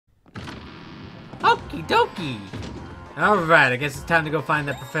Okie dokie. Alright, I guess it's time to go find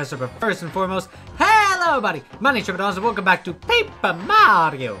that professor, but first and foremost, hello everybody! My name's Trepidanos and welcome back to Paper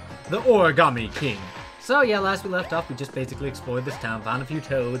Mario, the Origami King. So yeah, last we left off, we just basically explored this town, found a few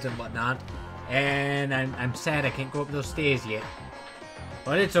toads and whatnot, and I'm sad I can't go up those stairs yet.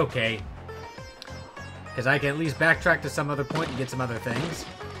 But it's okay, because I can at least backtrack to some other point and get some other things.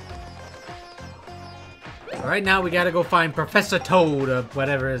 Right now, we gotta go find Professor Toad, or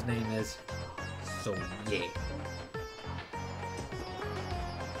whatever his name is. So, yeah.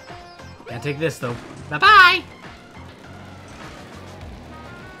 Can't take this, though. Bye-bye!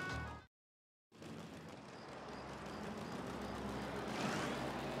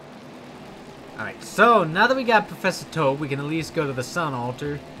 Alright, so, now that we got Professor Toad, we can at least go to the Sun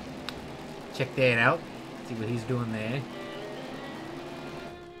Altar. Check that out. See what he's doing there.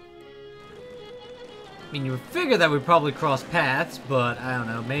 I mean, you would figure that we'd probably cross paths, but I don't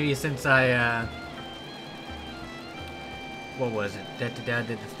know. Maybe since I, what was it? Did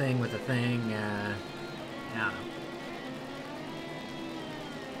the thing with the thing, I don't know.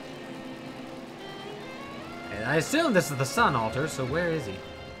 And I assume this is the Sun Altar, so where is he?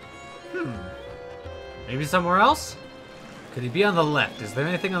 Maybe somewhere else? Could he be on the left? Is there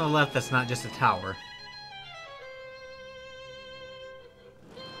anything on the left that's not just a tower?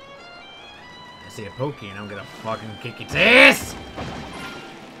 I see a Pokey and I'm gonna fucking kick its ass!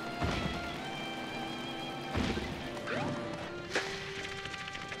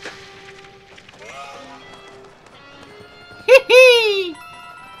 Hee-hee!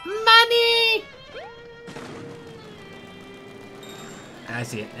 Money! I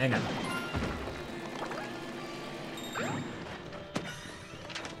see it. Hang on.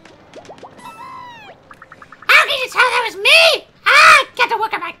 How can you tell that was me? Ah! Get to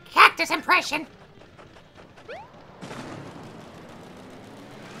work on my cactus impression.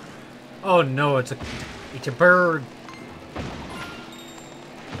 Oh no, it's a bird.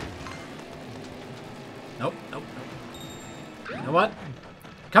 Nope, nope, nope. You know what?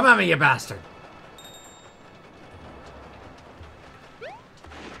 Come at me, you bastard.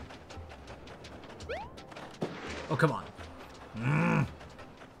 Oh, come on.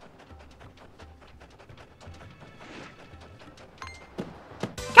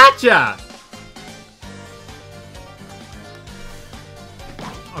 Gotcha!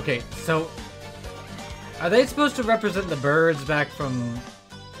 Okay, so are they supposed to represent the birds back from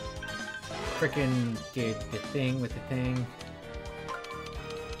frickin' the thing with the thing?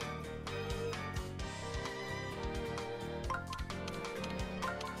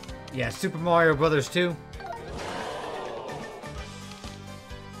 Yeah, Super Mario Brothers 2.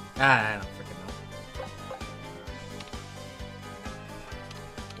 I don't freaking know.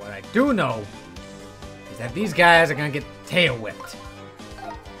 What I do know is that these guys are gonna get tail whipped.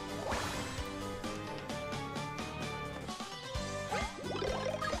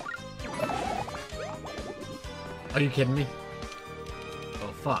 Are you kidding me?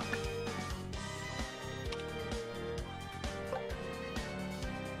 Oh, fuck.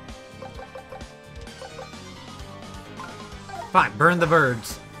 Fine, burn the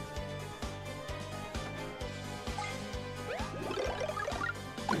birds.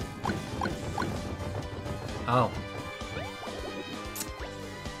 Oh.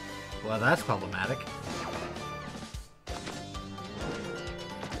 Well, that's problematic.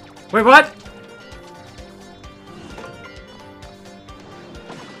 Wait, what?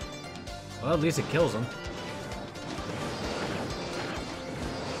 Well, at least it kills him.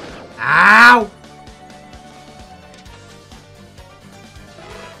 Ow!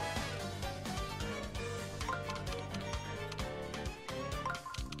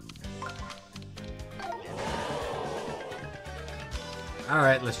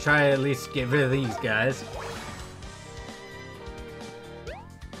 Alright, let's try to at least get rid of these guys.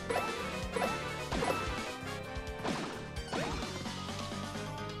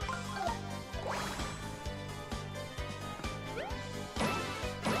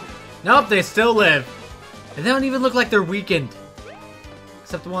 Nope, they still live. And they don't even look like they're weakened.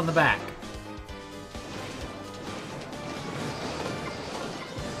 Except the one in the back.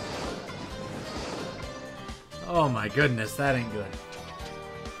 Oh my goodness, that ain't good.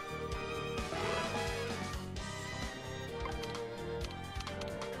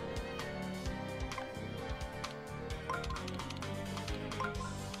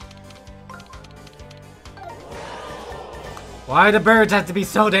 Why do birds have to be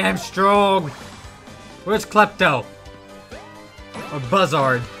so damn strong? Where's Klepto? Or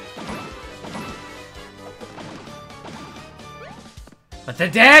Buzzard? But they're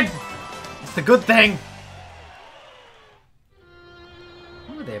dead! It's the good thing!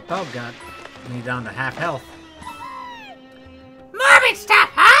 What were they about, God? Me down to half health. Morbid stuff,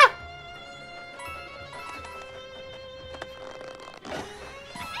 huh?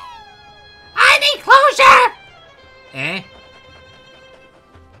 I need closure! Eh?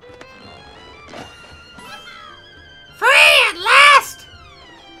 Free at last!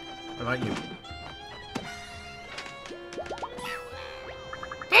 What about you?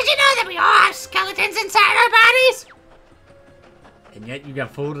 Did you know that we all have skeletons inside our bodies? And yet you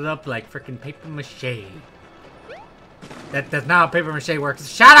got folded up like frickin' paper mache. That's not how paper mache works.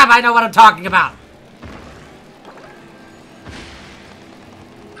 Shut up! I know what I'm talking about!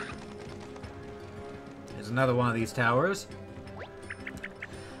 There's another one of these towers.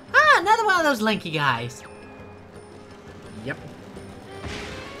 Ah, another one of those lanky guys. Yep.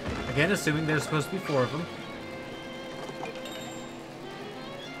 Again, assuming there's supposed to be 4 of them.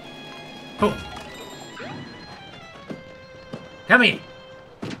 Boom! Come here!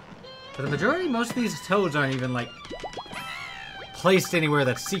 For the majority, most of these toads aren't even, like, placed anywhere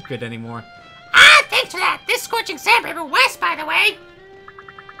that's secret anymore. Ah, thanks for that! This scorching sandpaper west, by the way!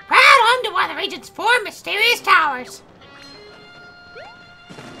 Proud home to one of the region's 4 mysterious towers!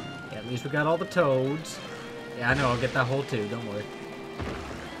 Yeah, at least we got all the toads. Yeah, I know, I'll get that hole too, don't worry.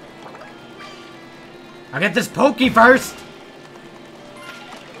 I'll get this Pokey first!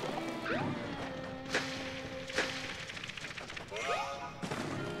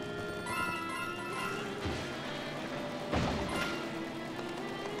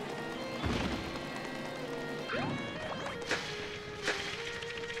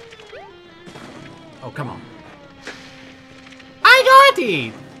 Oh, come on. I got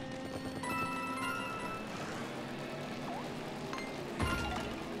it!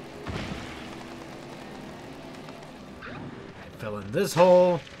 Fill in this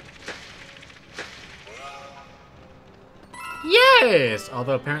hole. Yes!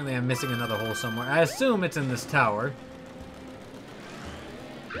 Although apparently I'm missing another hole somewhere. I assume it's in this tower.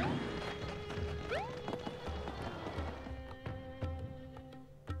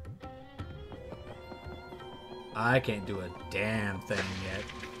 I can't do a damn thing yet.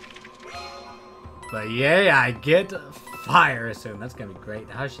 But yay, I get fire assume. That's gonna be great.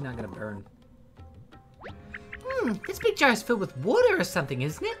 How's she not gonna burn? This big jar is filled with water or something,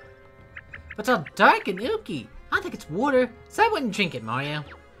 isn't it? But it's all dark and ooky. I don't think it's water, so I wouldn't drink it, Mario.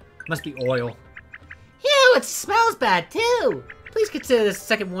 Must be oil. Ew, it smells bad too. Please consider this a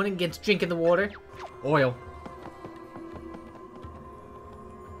second warning against drinking the water. Oil.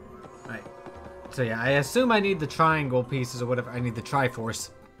 Alright. So yeah, I assume I need the triangle pieces or whatever. I need the Triforce.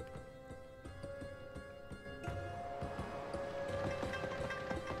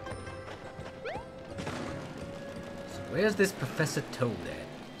 Where's this Professor Toad at?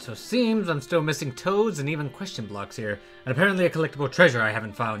 So it seems I'm still missing toads and even question blocks here. And apparently a collectible treasure I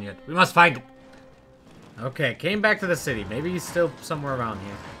haven't found yet. We must find it. Okay, came back to the city. Maybe he's still somewhere around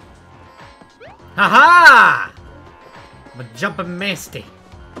here. Haha! I'm a jumping masty.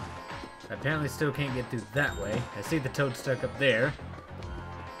 I apparently still can't get through that way. I see the toad stuck up there.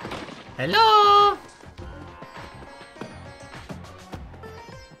 Hello?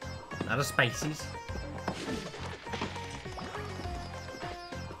 Not a Spices.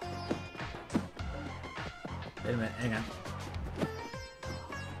 Wait a minute, hang on.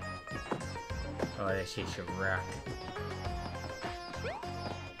 Oh, that's just a rock.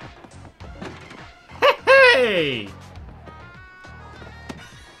 Hey!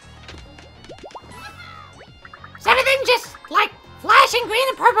 Is everything just, like, flashing green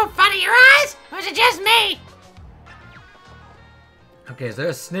and purple in front of your eyes? Or is it just me? Okay, is there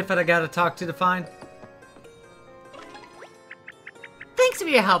a Sniffet I gotta talk to find? Thanks for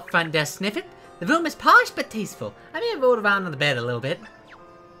your help, front desk Sniffet. The room is posh but tasteful. I may have rolled around on the bed a little bit.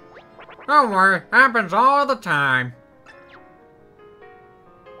 Don't worry, happens all the time.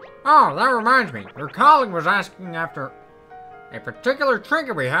 Oh, that reminds me. Your colleague was asking after a particular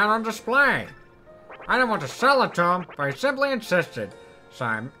trinket we had on display. I didn't want to sell it to him, but he simply insisted. So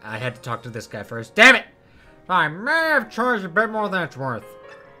I had to talk to this guy first. Damn it! I may have charged a bit more than it's worth.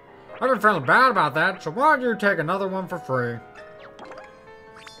 I've been feeling bad about that, so why don't you take another one for free?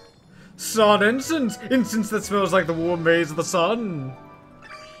 Sun incense! Incense that smells like the warm rays of the sun.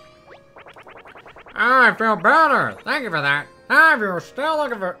 I feel better. Thank you for that. Now, if you're still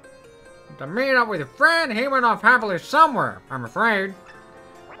looking to meet up with your friend, he went off happily somewhere, I'm afraid.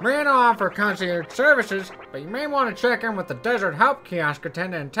 We don't offer concierge services, but you may want to check in with the desert help kiosk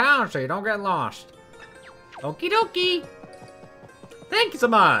attendant in town so you don't get lost. Okie dokie. Thank you so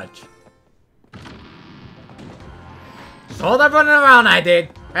much. Just all that running around I did.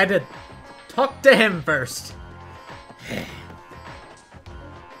 I had to talk to him first.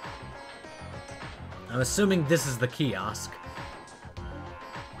 I'm assuming this is the kiosk.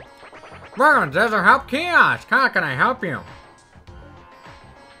 Welcome to Desert Help Kiosk. How can I help you?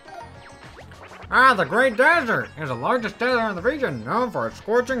 Ah, the Great Desert is the largest desert in the region, known for its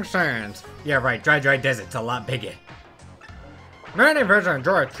scorching sands. Yeah, right, dry desert's a lot bigger. Many visitors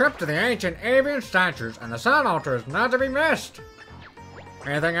enjoy a trip to the ancient avian statues, and the sun altar is not to be missed.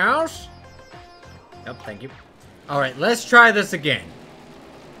 Anything else? Nope, thank you. Alright, let's try this again.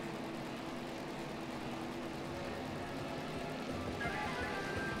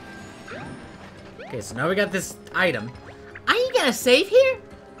 Okay, so now we got this item. Are you gonna save here?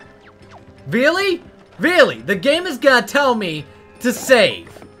 Really? Really? The game is gonna tell me to save.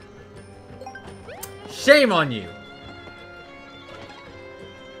 Shame on you.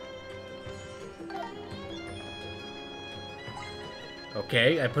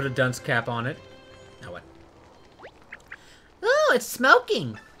 Okay, I put a dunce cap on it. Now what? Oh, it's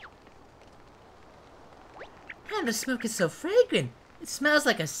smoking. And the smoke is so fragrant. It smells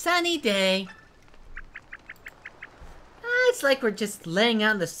like a sunny day. It's like we're just laying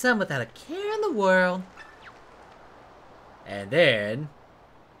out in the sun without a care in the world. And then...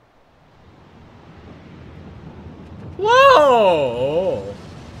 Whoa!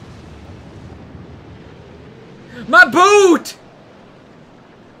 My boot!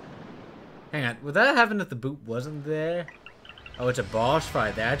 Hang on, would that happen if the boot wasn't there? Oh, it's a boss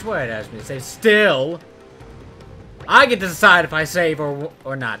fight. That's why it asked me to save. Still, I get to decide if I save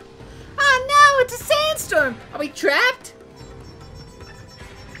or not. Oh no, it's a sandstorm! Are we trapped?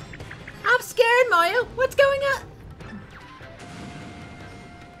 I'm scared, Mario. What's going on?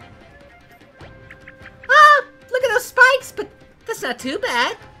 Ah, look at those spikes, but that's not too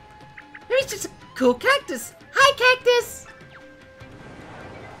bad. Maybe it's just a cool cactus. Hi, cactus!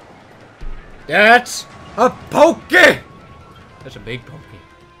 That's a Pokey! That's a big Pokey.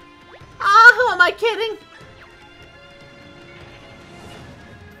 Ah, who am I kidding?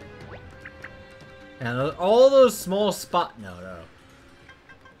 And all those small spots. No.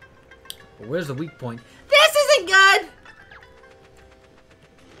 But where's the weak point? This isn't good!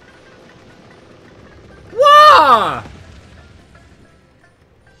 Wah!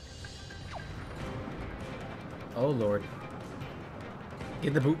 Oh Lord. Get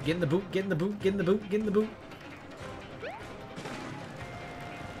in the boot, get in the boot, get in the boot, get in the boot, get in the boot.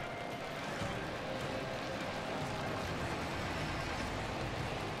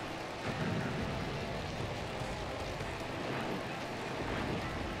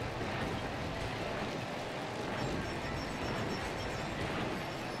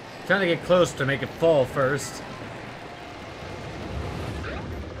 Trying to get close to make it fall first.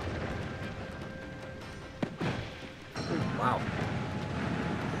 Wow.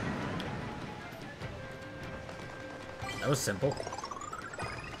 That was simple.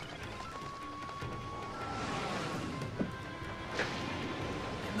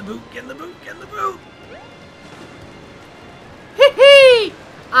 Get in the boot, get in the boot, get in the boot! Hee hee!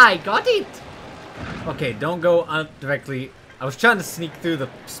 I got it! Okay, don't go directly. I was trying to sneak through the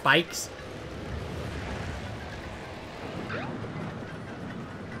spikes.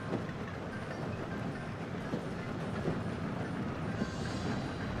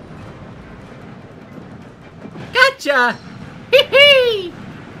 Gotcha! Hee hee!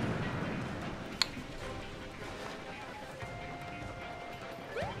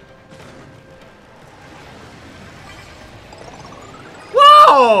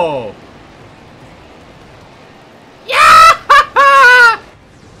 Whoa!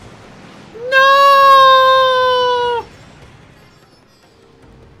 No!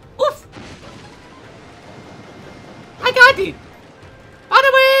 Oof! I got it! On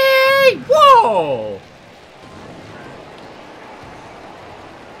the way! Whoa!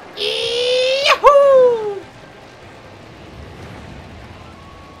 Yahoo!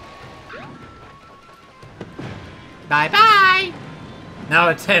 Bye-bye! Now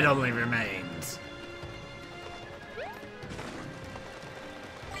its head only remains.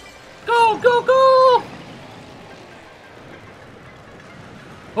 Go, go, go!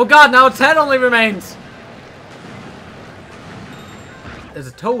 Oh god, now its head only remains! There's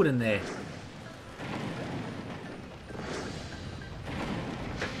a toad in there.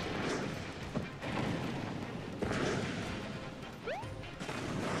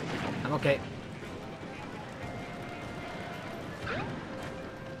 I'm okay.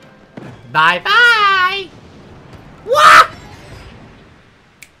 Bye-bye! What?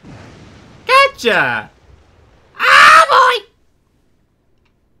 Gotcha! Ah, boy!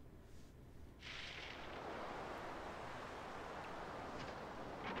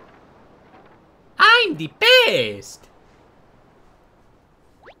 I'm the best!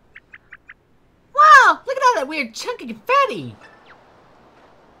 Wow, weird chunk of confetti.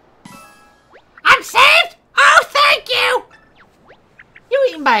 I'm saved? Oh, thank you! You were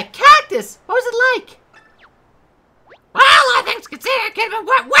eaten by a cactus. What was it like? Well, all things considered, it could have been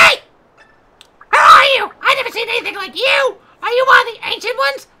what? Wait! Who are you? I never seen anything like you! Are you one of the ancient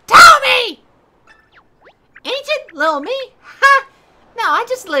ones? Tell me! Ancient? Little me? Ha! No, I'm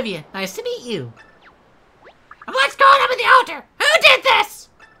just Olivia. Nice to meet you. And what's going on with the altar? Who did this?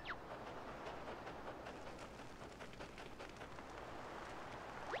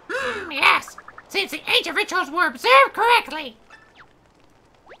 Yes. Seems the ancient rituals were observed correctly.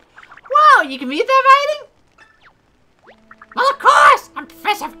 Wow, you can read that writing? Well, of course! I'm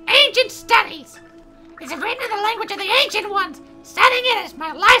Professor of Ancient Studies. It's written in the language of the ancient ones. Studying it is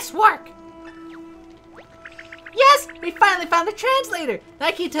my life's work. Yes, we finally found a translator.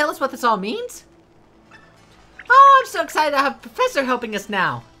 Now can you tell us what this all means? Oh, I'm so excited to have a professor helping us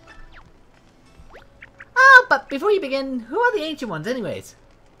now. Oh, but before you begin, who are the ancient ones anyways?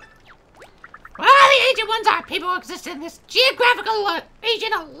 Well, the ancient ones are people who existed in this geographical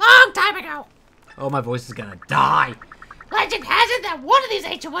region a long time ago. Oh, my voice is gonna die. Legend has it that one of these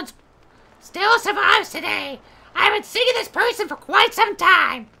ancient ones still survives today. I've been seeking this person for quite some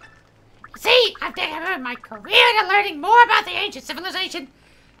time. See, I've dedicated my career to learning more about the ancient civilization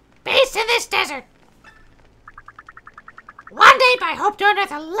based in this desert. One day, I hope to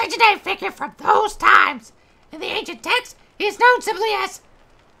unearth a legendary figure from those times. In the ancient text, he is known simply as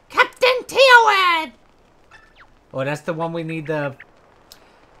Captain Teowed. Oh, that's the one we need the...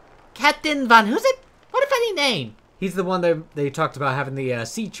 Captain Von Who's it? What a funny name. He's the one that they talked about having the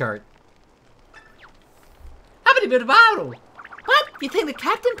sea chart. How about a bit of bottle? What? You think the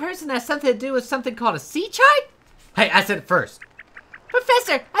captain person has something to do with something called a sea chart? Hey, I said it first.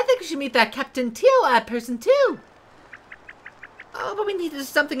 Professor, I think we should meet that Captain Teowed person too. Oh, but we needed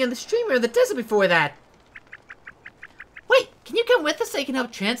something in the stream or the desert before that. Wait, can you come with us so you can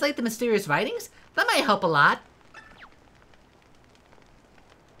help translate the mysterious writings? That might help a lot.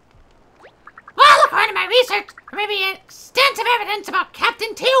 Well, according to my research, there may be extensive evidence about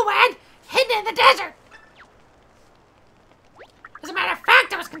Captain Teowed hidden in the desert. As a matter of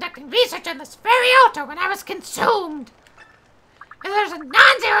fact, I was conducting research on this very altar when I was consumed. And there's a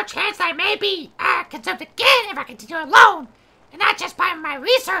non-zero chance that I may be consumed again if I continue alone, and not just by my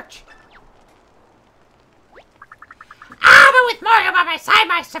research. But with Mario by my side,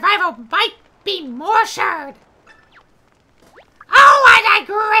 my survival might be more assured. Oh, I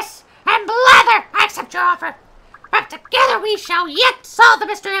digress, and blather, I accept your offer. But together we shall yet solve the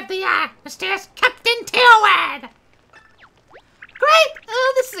mystery of the mysterious Captain Teowed. Great!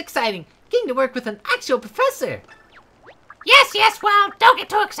 Oh, this is exciting. Getting to work with an actual professor. Yes, well, don't get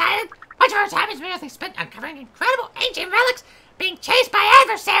too excited. Much of our time is merely spent uncovering incredible ancient relics being chased by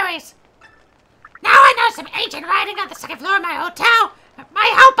adversaries. Now I know some ancient writing on the second floor of my hotel that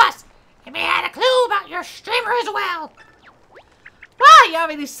might help us. It may add a clue about your streamer as well. Wow, you're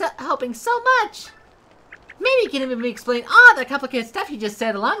already helping so much. Maybe you can even explain all the complicated stuff you just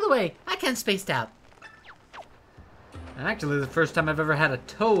said along the way. I kind of spaced out. Actually, the first time I've ever had a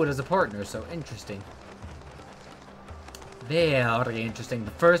toad as a partner, so interesting. Very interesting.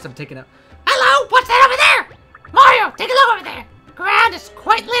 But first, I'm taking a... Hello, what's that over there? Mario, take a look over there. The ground is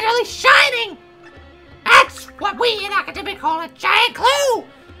quite literally shining. That's what we in academia call a giant clue.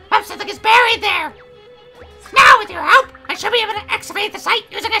 Perhaps something is buried there. Now, with your help, I should be able to excavate the site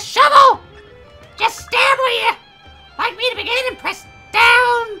using a shovel. Just stand where you like me to begin and press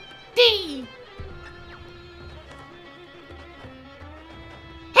down D.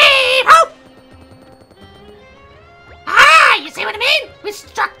 Heave-ho! Ah, you see what I mean? We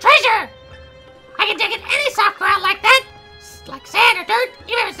struck treasure. I can dig in any soft ground like that, like sand or dirt,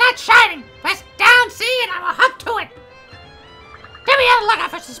 even if it's not shining. Press down C and I will hop to it. Then we have to look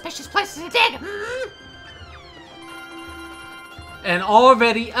out for suspicious places to dig. And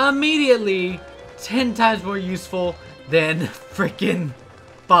already, immediately, 10 times more useful than freaking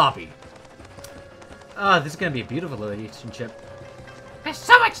Bobby. Oh, this is going to be a beautiful relationship. There's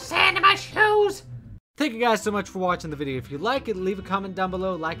so much sand in my shoes. Thank you guys so much for watching the video. If you like it, leave a comment down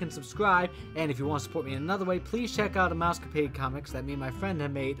below, like and subscribe. And if you want to support me in another way, please check out a Mousecapade comics that me and my friend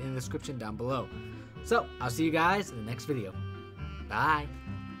have made in the description down below. So, I'll see you guys in the next video. Bye.